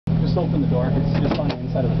just open the door. It's just on the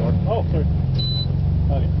inside of the door. Oh, sorry.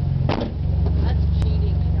 Okay. That's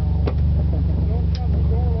cheating, you know. Don't shut the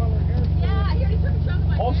door while we're here. Yeah, he already took a chunk of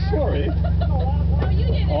my Oh, hair. sorry. No, you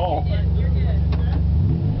did it. Oh. You did. You're good.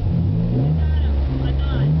 You got him. Oh my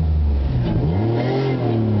God.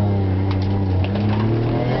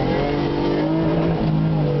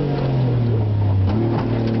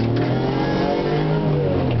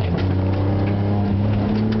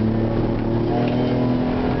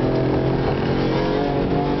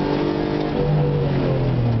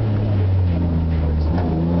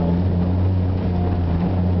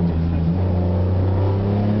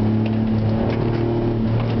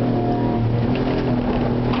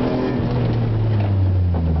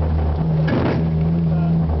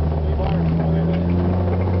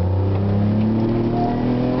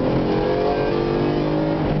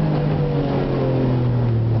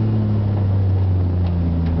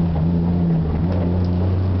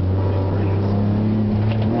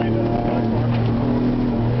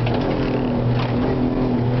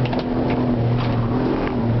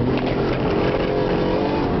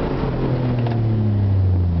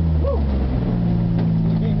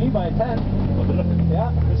 By 10.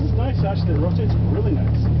 Yeah. This is nice, actually. The rotate's really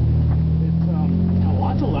nice. It's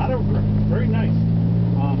lots of ladder grip. Very nice.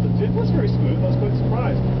 The dip was very smooth. I was quite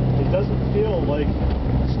surprised. It doesn't feel like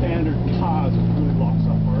standard cars which really locks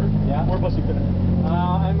up hard. Yeah. Where must you fit it?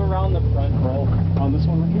 I'm around the front row. On this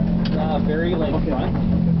one right here? Very like Okay. front.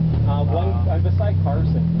 I'm beside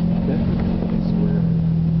Carson. Okay.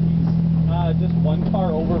 Just one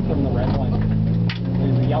car over from the red one.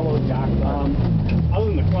 There's a yellow jack. Other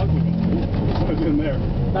than the clunky one, what's in there?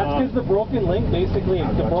 That's because the broken link, basically,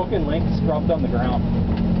 the broken link scrubbed on the ground.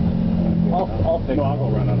 I'll fix it. I'll go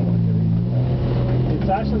run. I don't want to get it. It's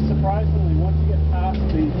actually surprisingly, once you get past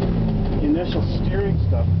the initial steering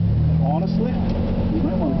stuff, honestly, you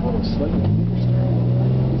might want to go to a slightly bigger steering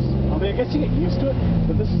wheel. I mean, I guess you get used to it,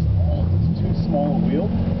 but this is too small a wheel.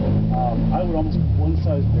 I would almost put one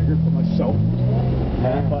size bigger for myself.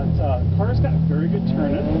 But car's got very good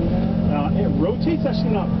turn-in. It rotates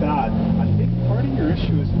actually not bad. I think part of your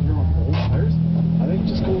issue is if you're on old tires, I think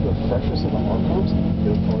just go to the freshness of the hard pumps,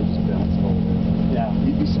 it'll probably just bounce it all over. Yeah.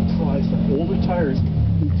 You'd be surprised that older tires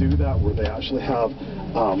can do that where they actually have,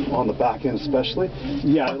 on the back end especially,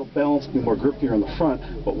 yeah, it'll balance, be more grippier on the front,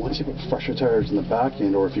 but once you put fresher tires in the back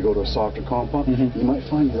end, or if you go to a softer compound, you might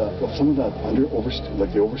find that some of that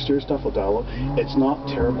like the oversteer stuff will dial up. It's not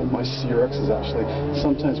terrible. My CRX is actually,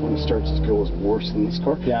 sometimes when it starts to go, is worse than this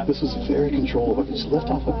car. Yeah. This was very controllable. I could just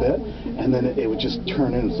lift off a bit, and then it would just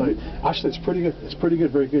turn in. So actually, it's pretty good. It's pretty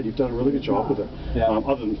good, very good. You've done a really good job with it. Yeah.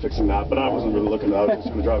 Other than fixing that, but I wasn't really looking at it. I was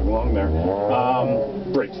just going to drive along there.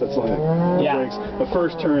 Brakes, that's the only thing. Yeah. Brakes. The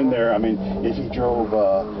first turn there, I mean, if you drove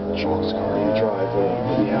John's car, you drive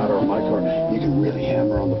a Miata or my car, you can really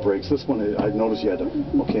hammer on the brakes. This one, I noticed you had to,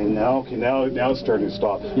 now it's starting to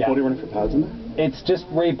stop. Yeah. What are you running for pads in there? It's just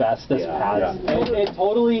Ray Bestas pads. Yeah. It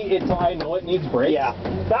totally, I know it needs brakes. Yeah,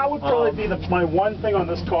 that would probably be my one thing on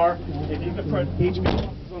this car. If you could put HPS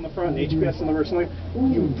on the front and HPS on the rear, something,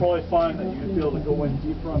 you would probably find that you would be able to go in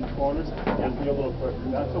deeper on the corners and be a little quicker.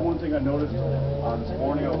 That's the one thing I noticed this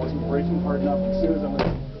morning. I wasn't braking hard enough. As soon as I'm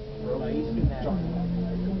in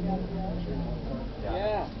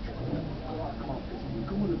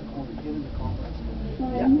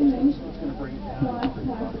it's going to bring it down.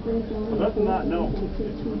 But other than that, no,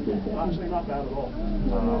 it's actually not bad at all.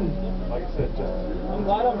 Like I said, I'm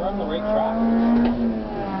glad I'm running the right track.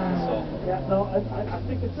 So. Yeah, no, I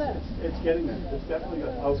think it's getting there. It's definitely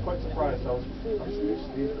good. I was quite surprised. I was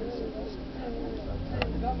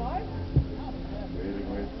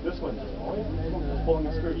this one just pulling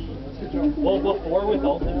the screw. Well, before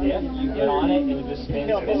without the diff, you get on it and you just spin.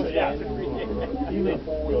 Yeah, even the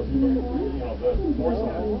four wheels, the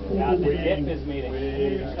four-cylinder. Yeah, the diff has made a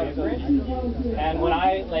huge difference. And when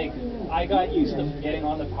I got used to getting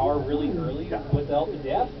on the power really early without the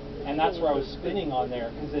diff, and that's where I was spinning on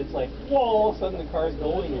there, because it's like, whoa, all of a sudden the car's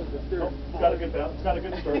going. It's got a good balance. It's got a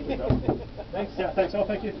good start. Thanks. Yeah, thanks. Oh,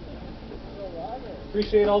 thank you.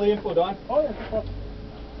 Appreciate all the info, Don. Oh, yeah.